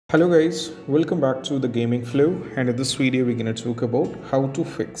Hello guys, welcome back to the Gaming Flow, and in this video we're going to talk about how to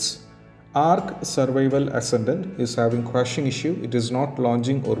fix Ark Survival Ascendant is having crashing issue. It is not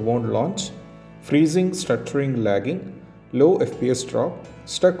launching or won't launch, freezing, stuttering, lagging, low FPS drop,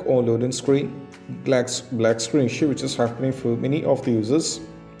 stuck on loading screen, black screen issue which is happening for many of the users,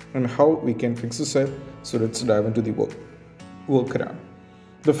 and how we can fix this up. So let's dive into the workaround.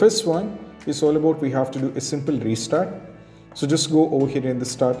 The first one is all about we have to do a simple restart. So just go over here in the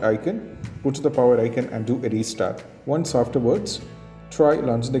start icon, go to the power icon and do a restart. Once afterwards, try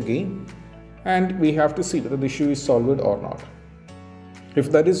launch the game and we have to see whether the issue is solved or not.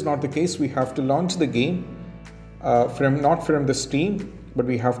 If that is not the case, we have to launch the game not from the Steam, but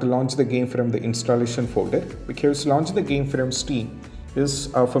we have to launch the game from the installation folder, because launching the game from Steam is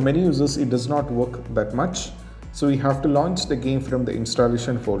for many users it does not work that much. So we have to launch the game from the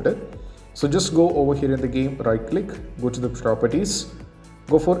installation folder. So just go over here in the game, right click, go to the properties,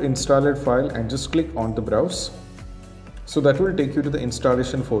 go for installed file and just click on the browse. So that will take you to the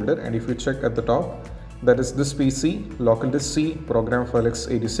installation folder, and if you check at the top, that is this PC, local disk C, program file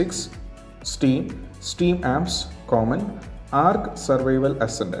x86, Steam, Steam apps, common, Ark Survival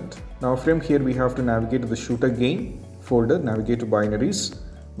Ascendant. Now from here we have to navigate to the shooter game folder, navigate to binaries,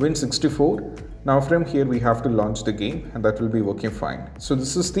 Win64. Now from here we have to launch the game and that will be working fine. So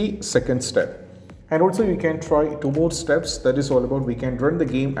this is the second step. And also you can try two more steps. That is all about we can run the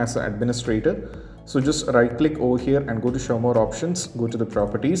game as an administrator. So just right click over here and go to show more options, go to the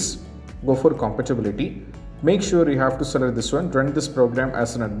properties, go for compatibility. Make sure you have to select this one, run this program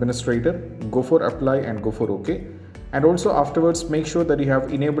as an administrator, go for apply and go for OK. And also afterwards make sure that you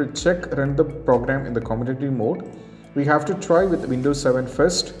have enabled check run the program in the competitive mode. We have to try with Windows 7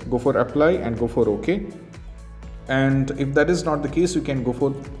 first, go for apply and go for OK. And if that is not the case, you can go for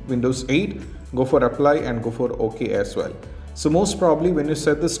Windows 8, go for apply and go for OK as well. So most probably when you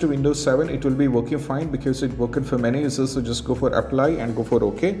set this to Windows 7, it will be working fine because it worked for many users. So just go for apply and go for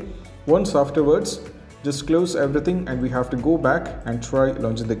OK. Once afterwards, just close everything and we have to go back and try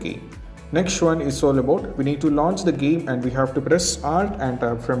launching the game. Next one is all about we need to launch the game and we have to press Alt and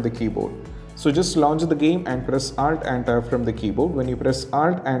Tab from the keyboard. So just launch the game and press Alt and Tab from the keyboard. When you press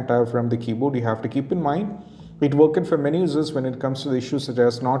Alt and Tab from the keyboard, you have to keep in mind it worked for many users when it comes to the issues such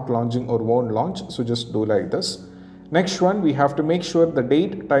as not launching or won't launch. So just do like this. Next one, we have to make sure the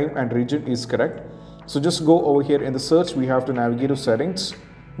date, time and region is correct. So just go over here in the search, we have to navigate to settings,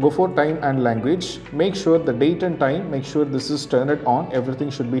 go for time and language, make sure the date and time, make sure this is turned on, everything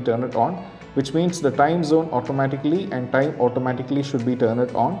should be turned on, which means the time zone automatically and time automatically should be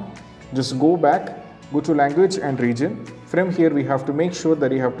turned on. Just go back, go to language and region. From here we have to make sure that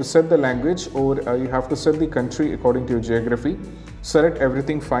you have to set the language or you have to set the country according to your geography. Select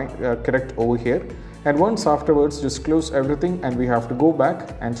everything fine, correct over here. And once afterwards just close everything and we have to go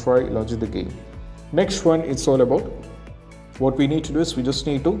back and try launching the game. Next one, it's all about what we need to do is we just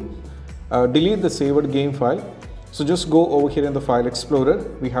need to delete the saved game file. So just go over here in the file explorer.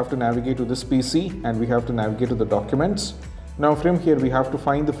 We have to navigate to this PC and we have to navigate to the documents. Now from here we have to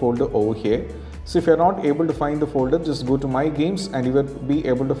find the folder over here. So if you are not able to find the folder, just go to my games and you will be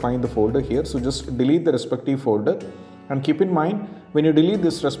able to find the folder here. So just delete the respective folder and keep in mind when you delete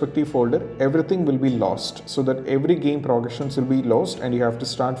this respective folder, everything will be lost, so that every game progressions will be lost and you have to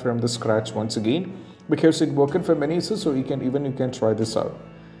start from the scratch once again, because it worked for many users. So you can try this out.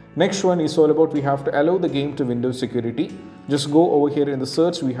 Next one is all about we have to allow the game to Windows security. Just go over here in the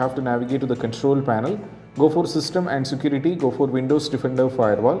search, we have to navigate to the control panel, go for system and security, go for Windows Defender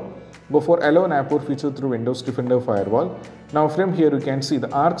Firewall, go for allow an app or feature through Windows Defender Firewall. Now from here you can see the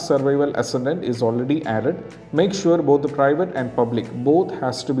Ark Survival Ascendant is already added. Make sure both the private and public both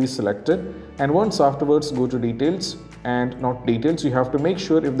has to be selected, and once afterwards go to details and not details. You have to make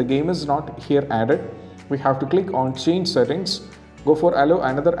sure if the game is not here added, we have to click on change settings, go for allow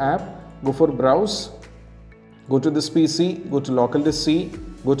another app, go for browse, go to this PC, go to local disk C,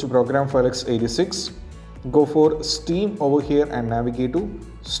 go to program file x86, go for Steam over here and navigate to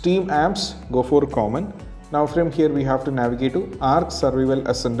Steam apps, go for common. Now from here we have to navigate to Ark Survival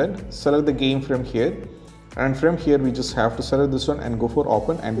Ascendant, select the game from here, and from here we just have to select this one and go for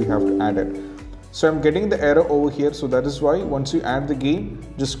open and we have to add it. So I'm getting the error over here, so that is why once you add the game,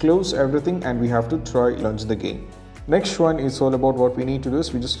 just close everything and we have to try launch the game. Next one is all about what we need to do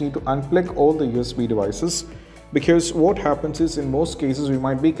is we just need to unplug all the USB devices, because what happens is in most cases we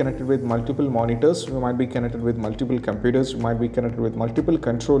might be connected with multiple monitors, we might be connected with multiple computers, we might be connected with multiple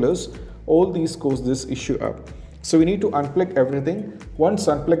controllers. All these cause this issue up. So we need to unplug everything. Once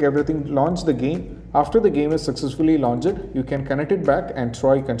unplug everything, launch the game. After the game is successfully launched, you can connect it back and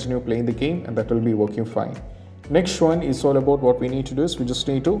try continue playing the game, and that will be working fine. Next one is all about what we need to do is we just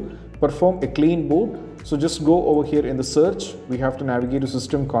need to perform a clean boot. So just go over here in the search, we have to navigate to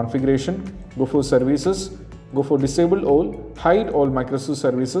system configuration, go for services, go for disable all, hide all Microsoft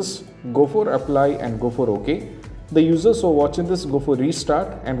services, go for apply and go for OK. The users who are watching this, go for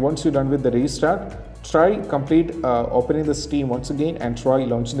restart, and once you're done with the restart, try complete opening the Steam once again and try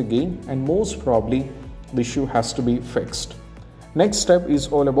launching the game, and most probably the issue has to be fixed. Next step is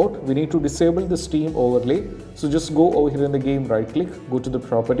all about we need to disable the Steam overlay. So just go over here in the game, right click, go to the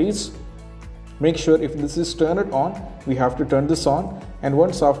properties. Make sure if this is turned on, we have to turn this on, and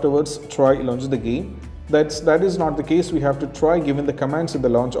once afterwards try launch the game. That is not the case. We have to try giving the commands in the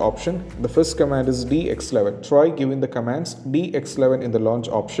launch option. The first command is dx11. Try giving the commands dx11 in the launch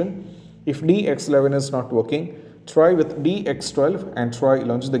option. If dx11 is not working, try with dx12 and try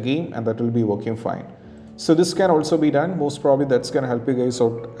launch the game, and that will be working fine. So this can also be done. Most probably that's going to help you guys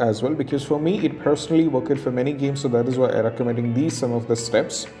out as well, because for me it personally worked for many games, so that is why I'm recommending these some of the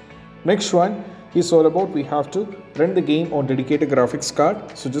steps. Next one is all about we have to run the game on dedicated graphics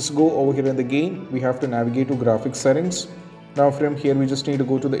card. So just go over here in the game, we have to navigate to graphics settings. Now from here we just need to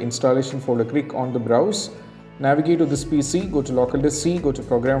go to the installation folder, click on the browse, navigate to this PC, go to local disk C, go to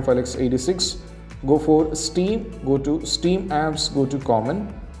program file x86, go for Steam, go to Steam apps, go to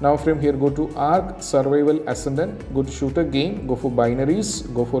common. Now from here go to Arc Survival Ascendant, go to shooter game, go for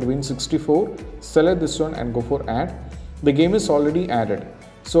binaries, go for Win64, select this one and go for add. The game is already added.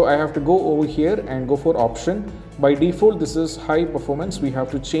 So I have to go over here and go for option. By default this is high performance. We have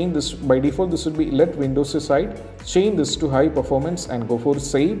to change this. By default this would be let Windows aside. Change this to high performance and go for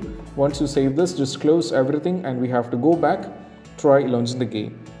save. Once you save this, just close everything and we have to go back, try launching the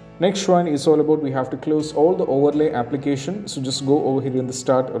game. Next one is all about we have to close all the overlay application. So just go over here in the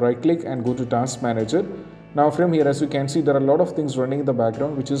start, right click and go to task manager. Now from here, as you can see, there are a lot of things running in the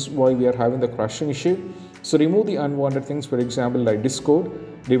background, which is why we are having the crashing issue. So remove the unwanted things, for example, like Discord,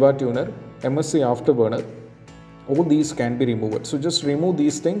 Diva Tuner, MSC Afterburner. All these can be removed. So just remove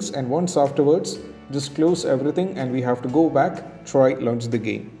these things, and once afterwards, just close everything and we have to go back, try launch the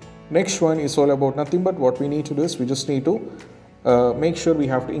game. Next one is all about nothing but what we need to do is we just need to make sure we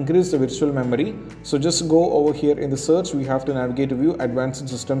have to increase the virtual memory. So just go over here in the search, we have to navigate to view advanced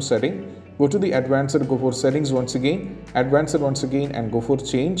system setting, go to the advanced, go for settings once again, advanced once again and go for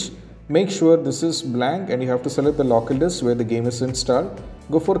change. Make sure this is blank and you have to select the local disk where the game is installed.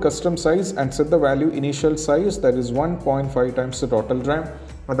 Go for custom size and set the value initial size, that is 1.5 times the total RAM,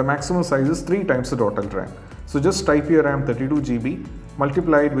 but the maximum size is 3 times the total RAM. So just type your RAM 32 GB,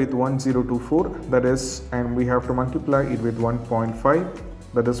 multiply it with 1024, that is, and we have to multiply it with 1.5,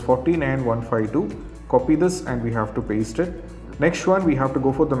 that is 14152. Copy this and we have to paste it. Next one, we have to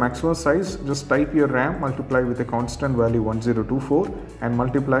go for the maximum size. Just type your RAM, multiply with a constant value 1024 and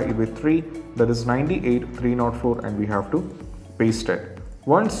multiply it with 3, that is 98304, and we have to paste it.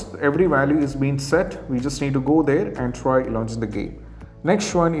 Once every value is being set, we just need to go there and try launching the game.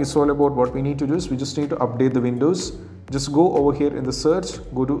 Next one is all about what we need to do is we just need to update the Windows. Just go over here in the search,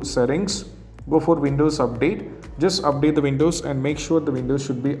 go to settings, go for Windows update. Just update the Windows and make sure the Windows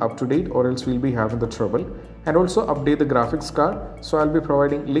should be up to date, or else we'll be having the trouble. And also update the graphics card. So I'll be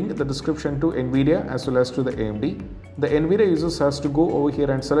providing link in the description to NVIDIA as well as to the AMD. The NVIDIA users has to go over here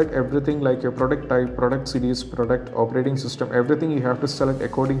and select everything like your product type, product series, product operating system, everything you have to select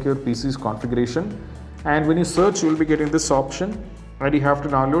according to your PC's configuration. And when you search, you will be getting this option. And you have to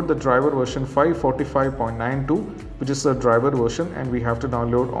download the driver version 545.92, which is the driver version, and we have to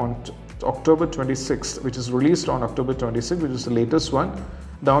download on October 26th, which is released on October 26th, which is the latest one.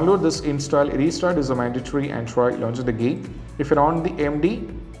 Download this, install, restart is a mandatory, and try launch the game. If you're on the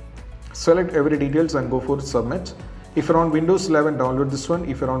AMD, select every details and go for submit. If you're on Windows 11, download this one.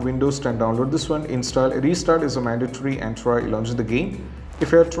 If you're on Windows 10, download this one. Install, restart is a mandatory, and try launch the game.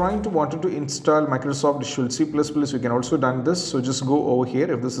 If you are trying to wanted to install Microsoft Visual C++, you can also done this. So just go over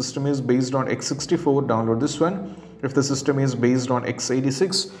here. If the system is based on x64, download this one. If the system is based on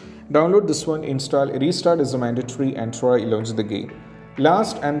x86, download this one. Install, restart is a mandatory, and try launch the game.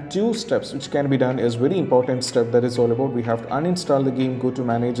 Last and two steps which can be done is very important step, that is all about we have to uninstall the game, go to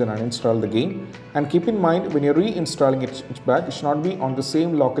manage and uninstall the game. And keep in mind, when you're reinstalling it back, it should not be on the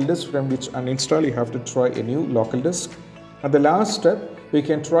same local disk from which uninstall. You have to try a new local disk. And the last step, we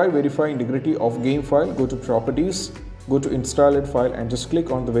can try verify integrity of game file. Go to properties, go to installed file and just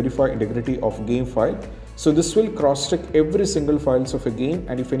click on the verify integrity of game file. So this will cross check every single files of a game,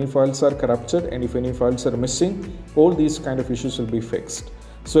 and if any files are corrupted and if any files are missing, all these kind of issues will be fixed.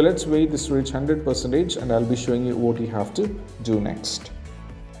 So let's wait this to reach 100% and I'll be showing you what you have to do next.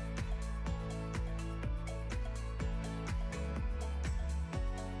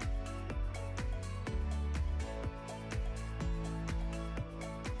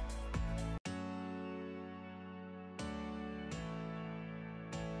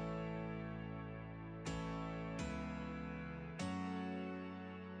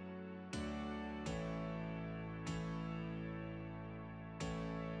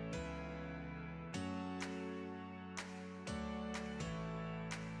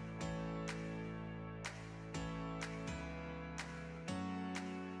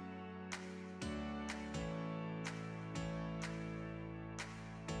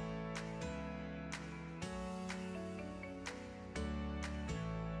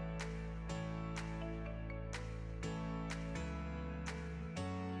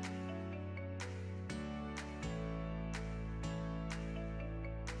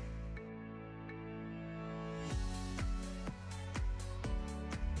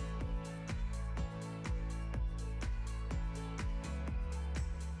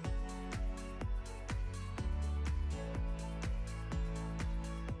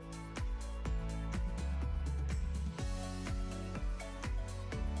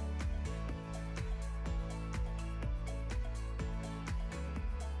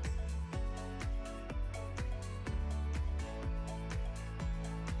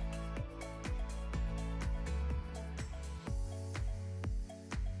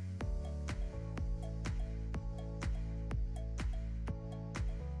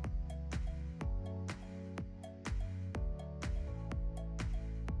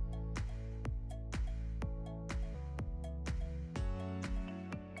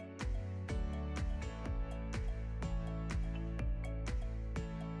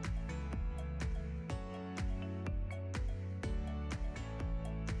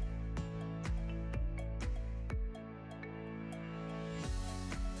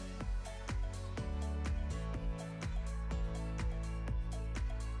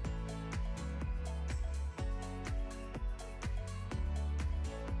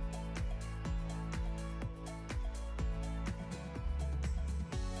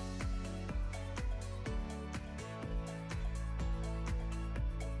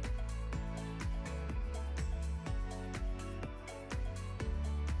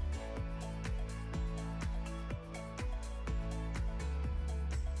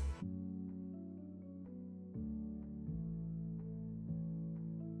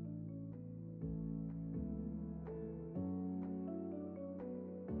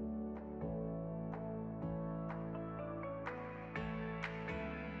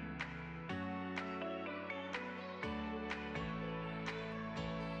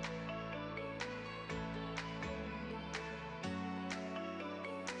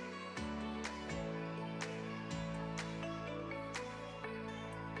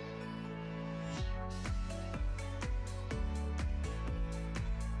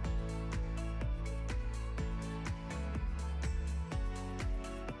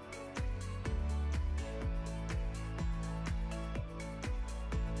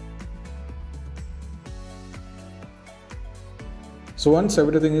 So once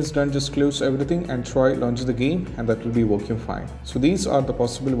everything is done, just close everything and try launch the game, and that will be working fine. So these are the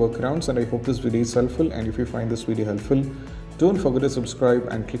possible workarounds, and I hope this video is helpful. And if you find this video helpful, don't forget to subscribe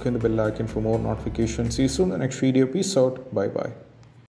and click on the bell icon for more notifications. See you soon in the next video. Peace out. Bye bye.